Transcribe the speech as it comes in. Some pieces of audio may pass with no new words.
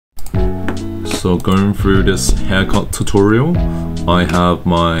So going through this haircut tutorial, I have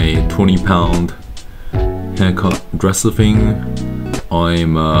my 20-pound haircut dresser thing.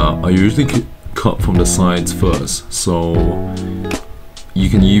 I usually cut from the sides first, so you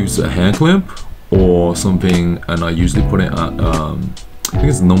can use a hair clip or something, and I usually put it at I think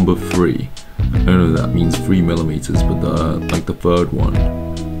it's number 3. I don't know if that means 3 millimeters, but like the third one,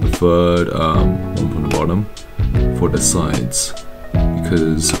 one from the bottom for the sides,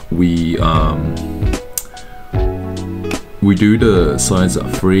 because we do the sides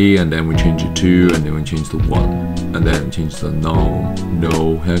at 3 and then we change it 2 and then we change to 1 and then change the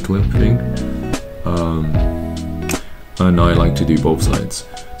no hair clip thing. And I like to do both sides,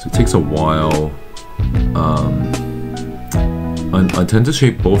 so it takes a while. I tend to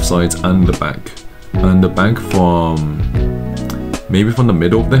shape both sides and the back from maybe from the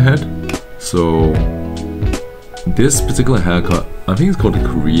middle of the head. So this particular haircut, I think it's called a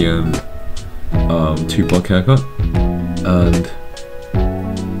Korean 2-buck haircut, and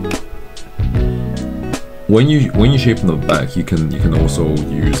when you shape from the back, you can also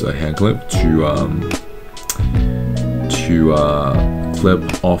use a hair clip to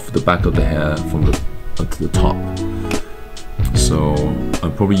clip off the back of the hair from the to the top. So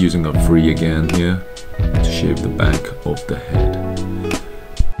I'm probably using a 3 again here to shape the back of the head.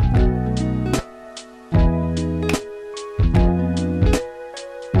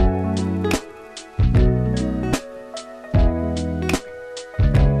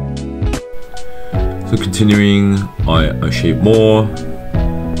 So continuing, I shape more.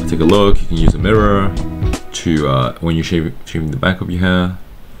 I take a look. You can use a mirror to when you're shaving the back of your hair.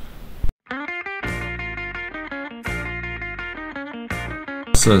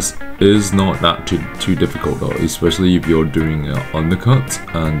 Process is not that too difficult though, especially if you're doing undercuts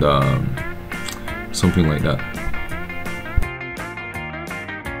and something like that.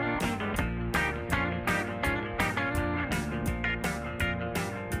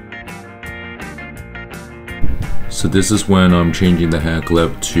 So this is when I'm changing the hair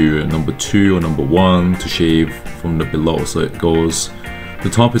clip to number 2 or number 1 to shave from the below. So it goes, the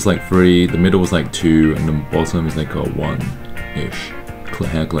top is like 3, the middle is like 2, and the bottom is like a 1-ish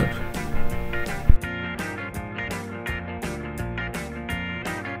hair clip.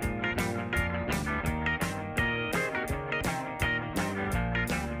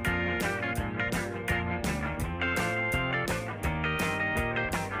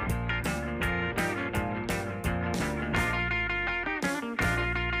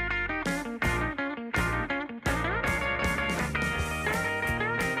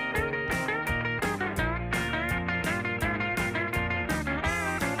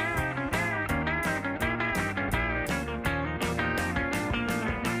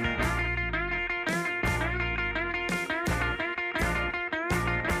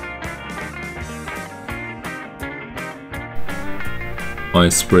 I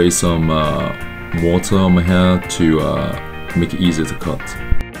spray some water on my hair to make it easier to cut.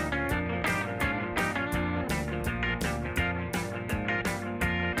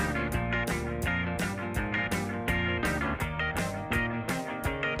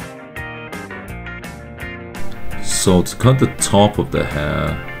 So to cut the top of the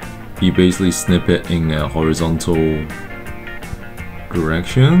hair, you basically snip it in a horizontal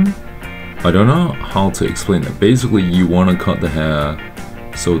direction. I don't know how to explain it. Basically, you want to cut the hair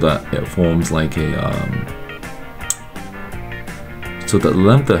so that it forms like a so the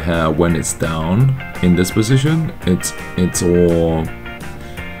length of the hair when it's down in this position, it's all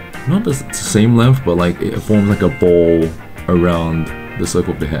not the same length, but like it forms like a ball around the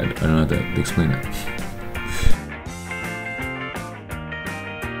circle of the head. I don't know how to explain it.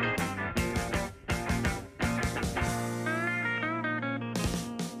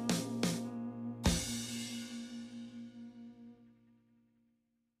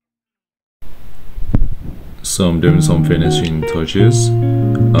 So I'm doing some finishing touches.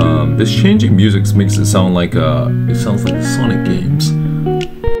 This changing music makes it sound like it sounds like Sonic games.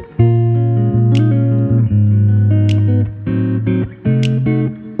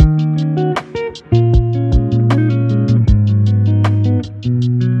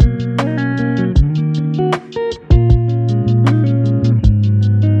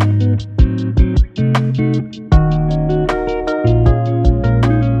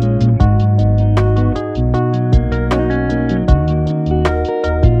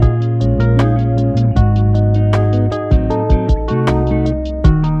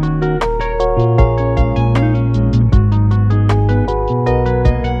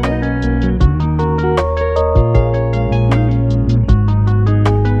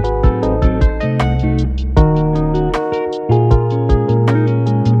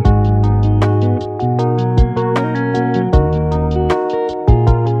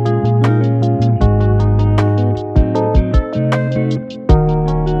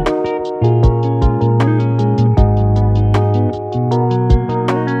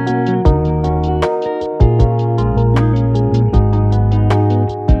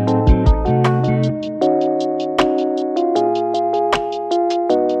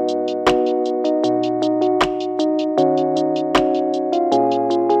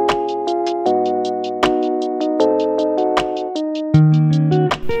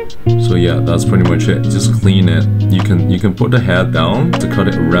 yeah, that's pretty much it. Just clean it. You can put the hair down to cut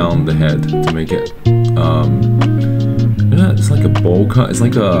it around the head to make it yeah, it's like a bowl cut. It's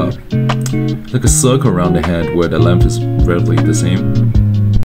like a circle around the head where the length is relatively the same.